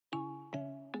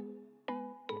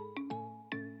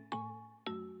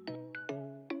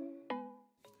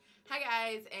Hi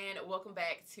guys, and welcome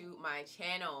back to my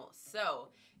channel. So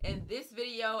in this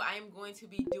video I am going to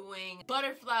be doing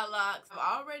butterfly locks.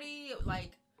 I've already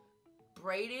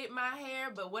braided my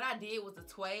hair, but what I did was a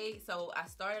tway. So I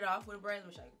started off with a braid. Let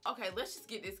me show you. Okay, let's just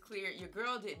get this clear. Your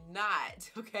girl did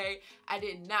not, okay? I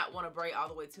did not want to braid all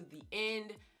the way to the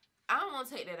end. I don't want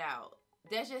to take that out.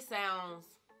 That just sounds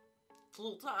a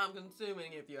little time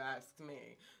consuming if you ask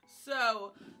me.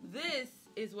 So this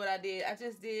is what I did. I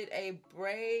just did a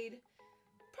braid,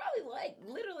 probably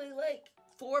literally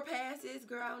 4 passes.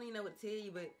 Girl, I don't even know what to tell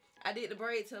you, but I did the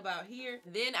braid to about here.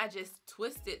 Then I just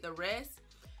twisted the rest.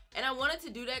 And I wanted to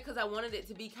do that because I wanted it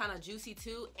to be kind of juicy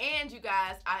too. And you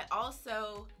guys, I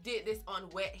also did this on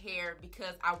wet hair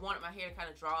because I wanted my hair to kind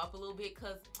of draw up a little bit,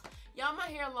 because y'all, my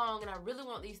hair long and I really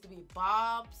want these to be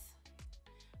bobs,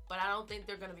 but I don't think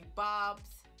they're gonna be bobs.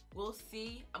 We'll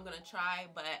see. I'm gonna try,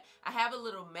 but I have a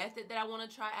little method that I want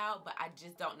to try out, but I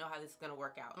just don't know how this is gonna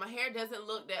work out. My hair doesn't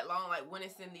look that long like when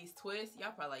it's in these twists.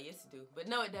 Y'all probably like, yes it do, but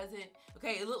no it doesn't.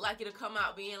 Okay, it looked like it'll come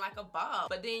out being like a bob,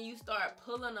 but then you start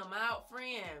pulling them out,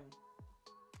 friend.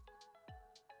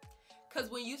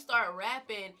 Because when you start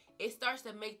wrapping, it starts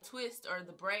to make twist or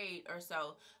the braid or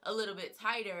so a little bit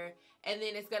tighter, and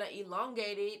then it's gonna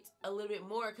elongate it a little bit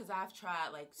more, because I've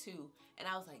tried like 2 and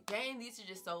I was like, dang, these are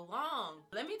just so long.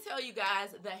 Let me tell you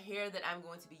guys the hair that I'm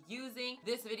going to be using.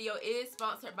 This video is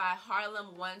sponsored by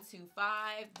Harlem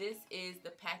 125. This is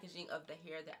the packaging of the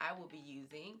hair that I will be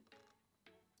using.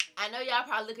 I know y'all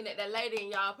probably looking at that lady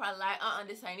and y'all probably like,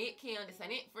 this ain't it, Kim, this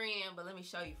ain't it, friend. But let me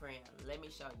show you, friend. Let me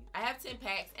show you. I have 10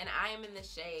 packs and I am in the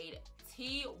shade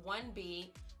T1B/27.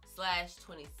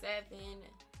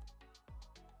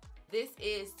 This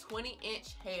is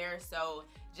 20-inch hair, so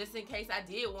just in case I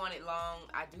did want it long,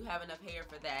 I do have enough hair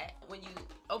for that. When you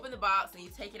open the box and you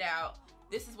take it out,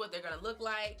 this is what they're gonna look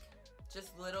like.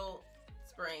 Just little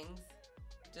springs,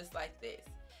 just like this.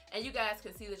 And you guys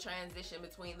can see the transition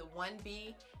between the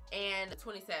 1B and the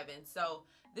 27. So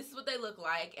this is what they look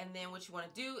like. And then what you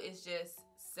want to do is just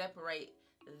separate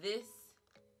this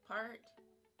part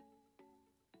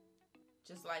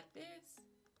just like this.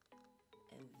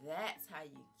 And that's how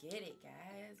you get it,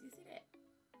 guys. You see that?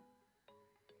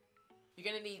 You're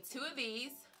going to need 2 of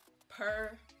these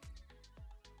per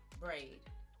braid,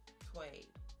 tway.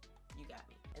 You got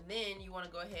me. And then you want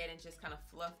to go ahead and just kind of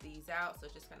fluff these out. So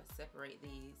just kind of separate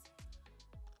these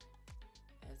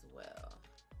as well.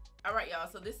 All right, y'all.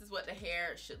 So this is what the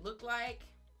hair should look like.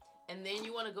 And then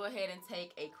you want to go ahead and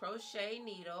take a crochet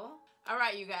needle. All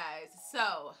right, you guys.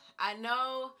 So I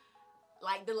know,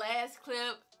 like the last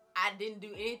clip, I didn't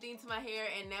do anything to my hair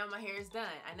and now my hair is done.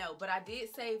 I know, but I did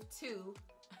save 2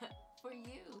 for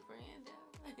you, friend.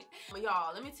 But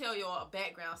y'all, let me tell y'all a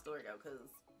background story though,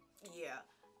 because yeah.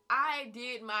 I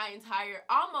did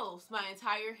almost my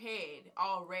entire head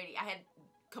already. I had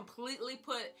completely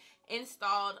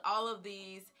installed all of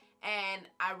these, and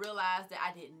I realized that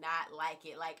I did not like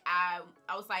it. Like I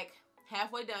was like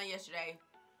halfway done yesterday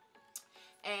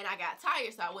and I got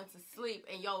tired, so I went to sleep,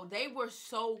 and yo, they were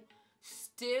so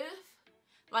stiff.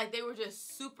 Like they were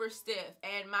just super stiff,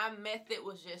 and my method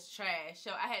was just trash.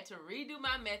 So I had to redo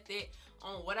my method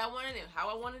on what I wanted and how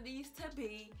I wanted these to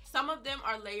be. Some of them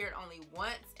are layered only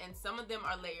once and some of them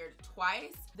are layered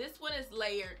twice. This one is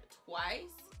layered twice.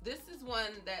 This is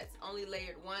one that's only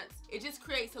layered once. It just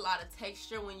creates a lot of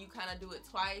texture when you kind of do it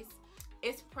twice.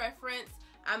 It's preference.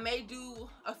 I may do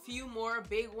a few more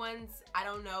big ones. I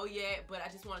don't know yet, but I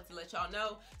just wanted to let y'all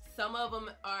know. Some of them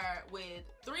are with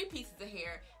 3 pieces of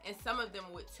hair and some of them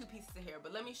are with 2 pieces of hair.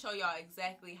 But let me show y'all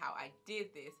exactly how I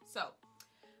did this. So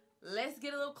let's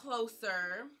get a little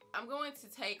closer. I'm going to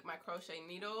take my crochet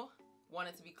needle, want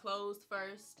it to be closed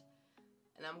first,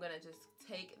 and I'm gonna just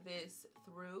take this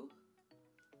through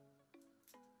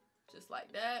just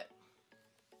like that.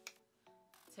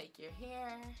 Take your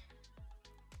hair.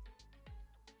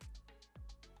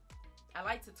 I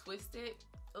like to twist it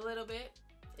a little bit.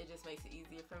 It just makes it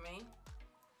easier for me.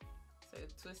 So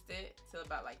twist it till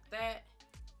about like that.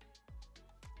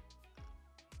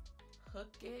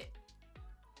 Hook it.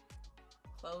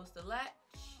 Close the latch.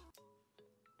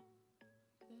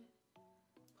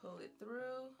 Pull it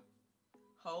through.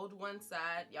 Hold one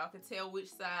side. Y'all can tell which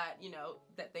side, you know,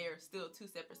 that they are still 2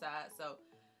 separate sides. So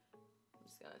I'm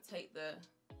just gonna take the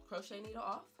crochet needle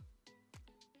off.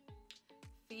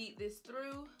 Feed this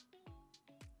through.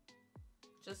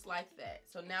 Just like that.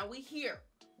 So now we here.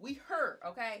 We heard,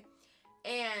 okay?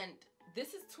 And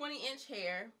this is 20-inch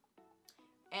hair.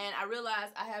 And I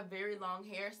realized I have very long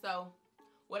hair. So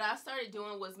what I started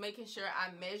doing was making sure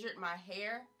I measured my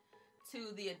hair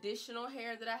to the additional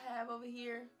hair that I have over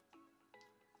here.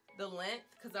 The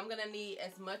length, because I'm going to need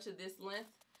as much of this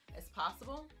length as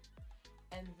possible.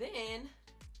 And then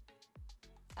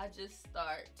I just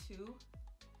start to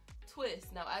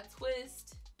twist. Now I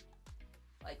twist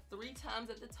like 3 times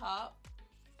at the top.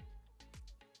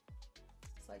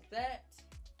 Just like that.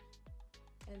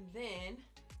 And then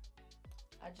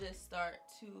I just start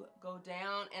to go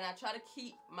down, and I try to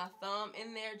keep my thumb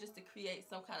in there just to create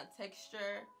some kind of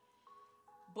texture.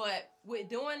 But with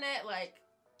doing that, like,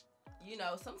 you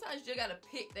know, sometimes you gotta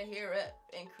pick the hair up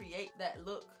and create that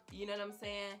look. You know what I'm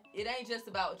saying? It ain't just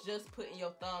about just putting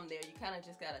your thumb there. You kind of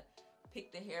just gotta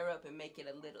pick the hair up and make it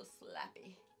a little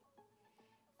sloppy.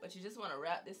 But you just want to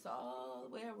wrap this all the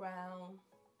way around.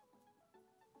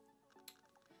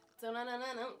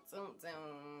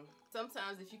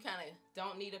 Sometimes if you kind of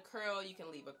don't need a curl, you can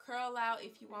leave a curl out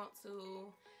if you want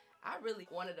to. I really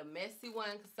wanted a messy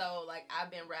one, so like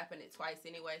I've been wrapping it twice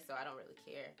anyway, so I don't really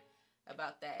care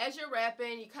about that. As you're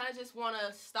wrapping, you kind of just want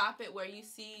to stop it where you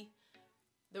see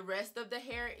the rest of the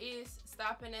hair is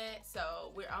stopping at.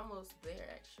 So we're almost there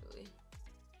actually.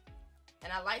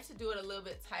 And I like to do it a little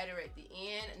bit tighter at the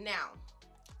end. Now,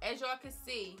 as y'all can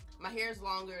see, my hair is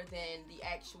longer than the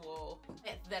actual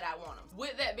length that I want them.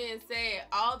 With that being said,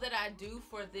 all that I do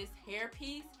for this hair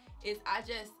piece is I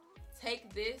just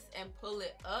take this and pull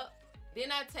it up.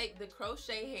 Then I take the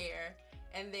crochet hair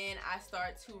and then I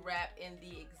start to wrap in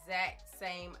the exact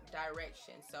same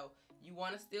direction. So you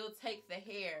want to still take the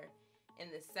hair in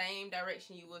the same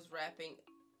direction you was wrapping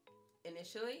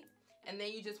initially. And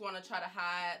then you just want to try to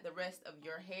hide the rest of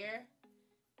your hair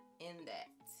in that.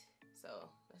 So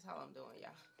that's how I'm doing,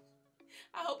 y'all.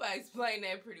 I hope I explained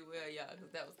that pretty well, y'all,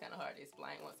 because that was kind of hard to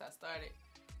explain once I started.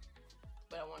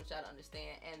 But I want y'all to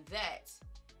understand. And that,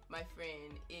 my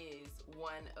friend, is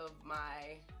one of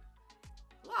my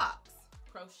locks.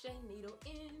 Crochet needle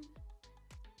in,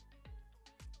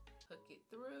 hook it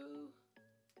through,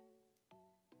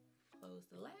 close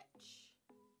the latch,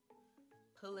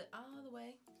 pull it all the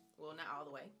way. Well, not all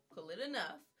the way. Pull it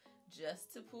enough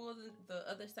just to pull the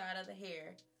other side of the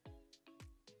hair.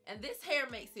 And this hair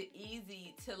makes it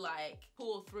easy to like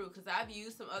pull through, because I've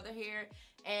used some other hair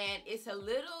and it's a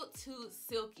little too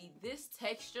silky. This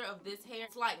texture of this hair,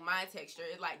 it's like my texture.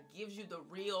 It like gives you the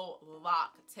real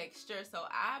lock texture. So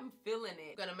I'm feeling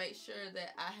it. I'm gonna make sure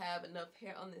that I have enough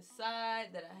hair on this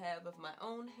side that I have of my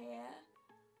own hair.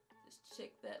 Just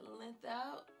check that length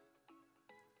out.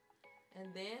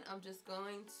 And then I'm just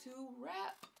going to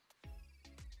wrap.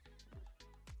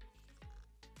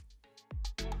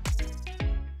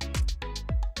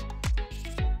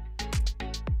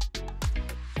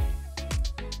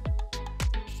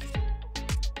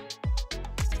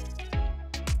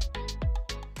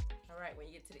 All right, when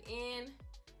you get to the end,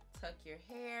 tuck your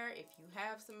hair. If you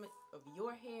have some of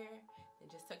your hair, then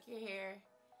just tuck your hair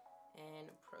and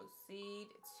proceed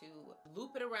to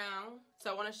loop it around. So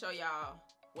I want to show y'all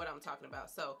what I'm talking about.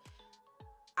 So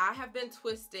I have been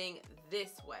twisting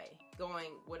this way,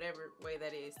 going whatever way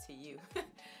that is to you.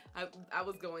 I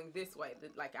was going this way,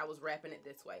 like I was wrapping it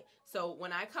this way. So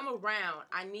when I come around,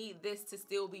 I need this to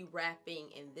still be wrapping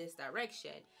in this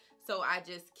direction. So I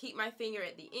just keep my finger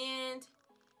at the end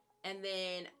and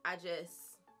then I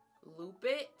just loop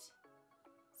it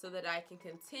so that I can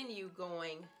continue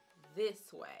going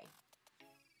this way.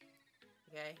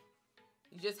 Okay?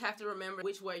 You just have to remember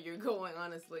which way you're going,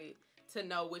 honestly, to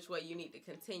know which way you need to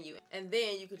continue. And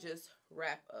then you could just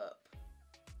wrap up.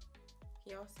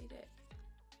 Can y'all see that?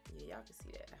 Yeah, y'all can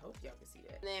see that. I hope y'all can see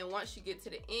that. And then once you get to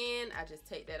the end, I just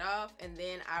take that off and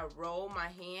then I roll my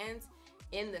hands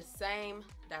in the same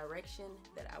direction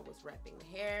that I was wrapping the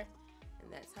hair.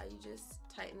 And that's how you just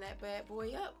tighten that bad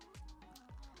boy up.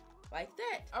 Like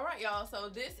that. All right, y'all. So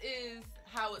this is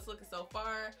how it's looking so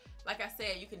far. Like I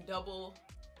said, you can double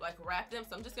like wrap them.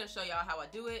 So I'm just gonna show y'all how I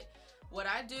do it. What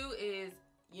I do is,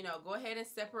 you know, go ahead and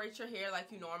separate your hair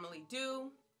like you normally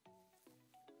do.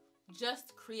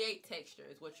 Just create texture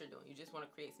is what you're doing. You just want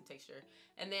to create some texture.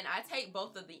 And then I take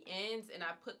both of the ends and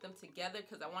I put them together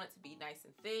because I want it to be nice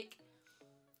and thick.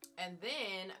 And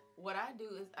then what I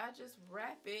do is I just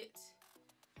wrap it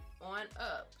on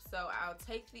up. So I'll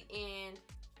take the end,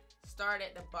 start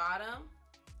at the bottom,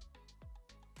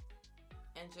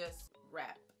 and just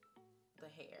wrap the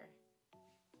hair.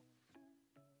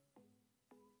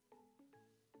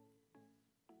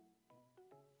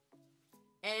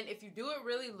 And if you do it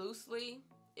really loosely,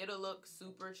 it'll look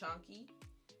super chunky.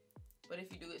 But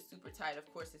if you do it super tight, of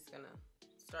course, it's gonna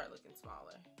start looking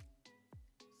smaller.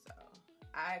 So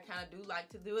I kind of do like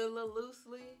to do it a little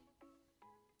loosely.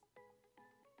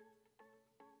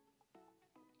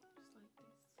 Just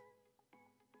like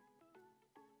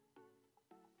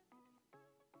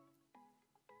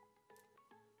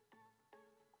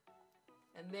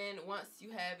this. And then once you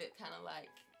have it kind of like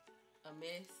a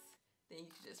mist, then you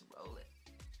can just roll it.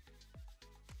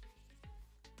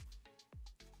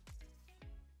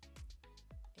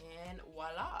 And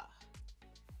voila.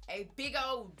 A big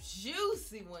old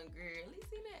juicy one, girl. You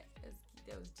seen that?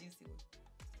 That was juicy one.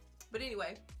 But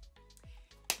anyway,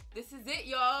 this is it,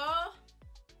 y'all.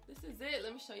 This is it.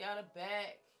 Let me show y'all the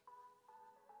back.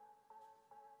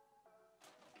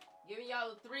 Giving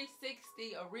y'all a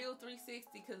 360, a real 360,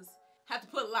 because I have to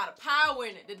put a lot of power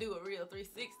in it to do a real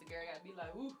 360, girl. I gotta be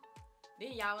like, woo.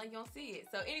 Then y'all ain't gonna see it.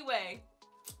 So anyway,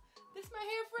 this is my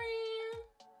hair, friend.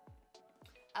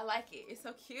 I like it. It's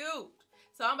so cute.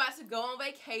 So I'm about to go on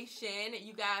vacation.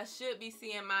 You guys should be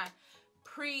seeing my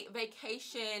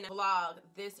pre-vacation vlog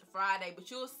this Friday, but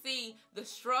you'll see the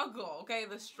struggle, okay?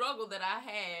 The struggle that I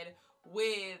had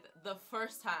with the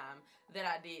first time that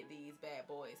I did these bad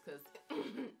boys, because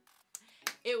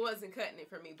it wasn't cutting it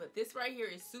for me. But this right here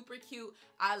is super cute.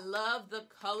 I love the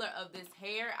color of this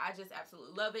hair. I just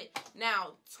absolutely love it.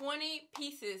 Now, 20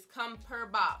 pieces come per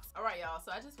box. All right, y'all.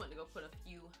 So I just went to go put a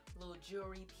few little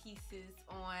jewelry pieces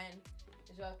on.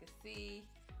 As y'all can see,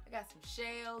 I got some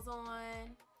shells on.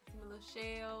 See my little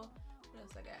shell. What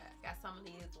else I got? Got some of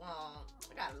these long.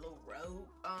 I got a little rope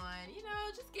on. You know,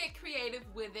 just get creative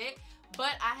with it.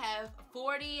 But I have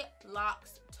 40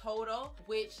 locks total,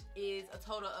 which is a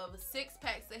total of 6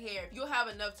 packs of hair. You'll have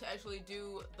enough to actually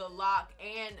do the lock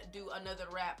and do another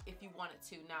wrap if you wanted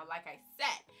to. Now, like I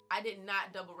said, I did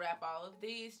not double wrap all of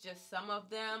these, just some of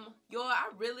them. Y'all, I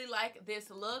really like this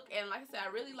look. And like I said,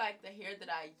 I really like the hair that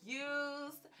I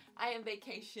used. I am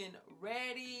vacation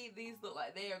ready. These look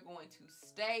like they are going to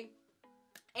stay.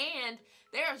 And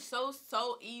they are so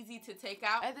easy to take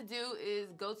out. All I have to do is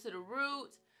go to the root,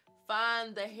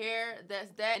 find the hair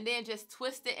that's that, and then just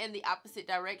twist it in the opposite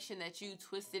direction that you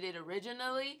twisted it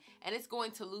originally, and it's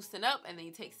going to loosen up. And then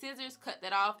you take scissors, cut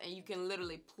that off, and you can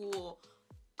literally pull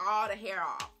all the hair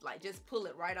off. Like, just pull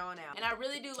it right on out. And I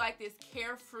really do like this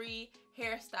carefree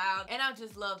hairstyle, and I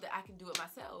just love that I can do it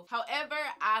myself. However,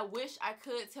 I wish I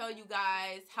could tell you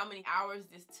guys how many hours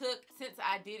this took. Since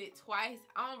I did it twice,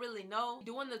 I don't really know.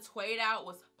 Doing the twade out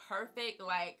was perfect.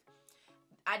 Like,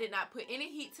 I did not put any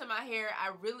heat to my hair.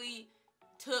 I really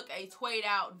took a twade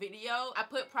out video. I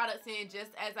put products in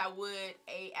just as I would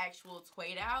a actual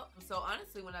twade out. So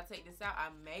honestly, when I take this out, I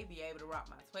may be able to rock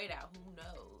my twade out. Who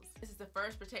knows? This is the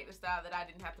first protective style that I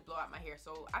didn't have to blow out my hair.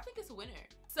 So I think it's a winner.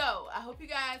 So I hope you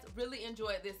guys really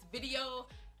enjoyed this video.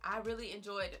 I really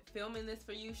enjoyed filming this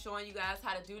for you, showing you guys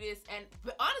how to do this.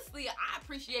 But honestly, I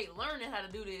appreciate learning how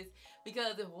to do this,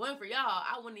 because if it weren't for y'all,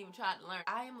 I wouldn't even try to learn.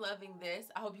 I am loving this.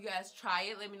 I hope you guys try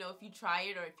it. Let me know if you try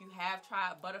it, or if you have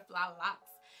tried Butterfly Locs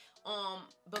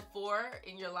before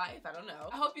in your life. I don't know.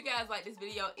 I hope you guys liked this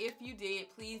video. If you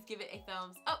did, please give it a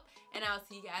thumbs up, and I'll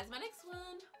see you guys in my next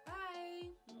one. Bye.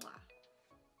 Mwah.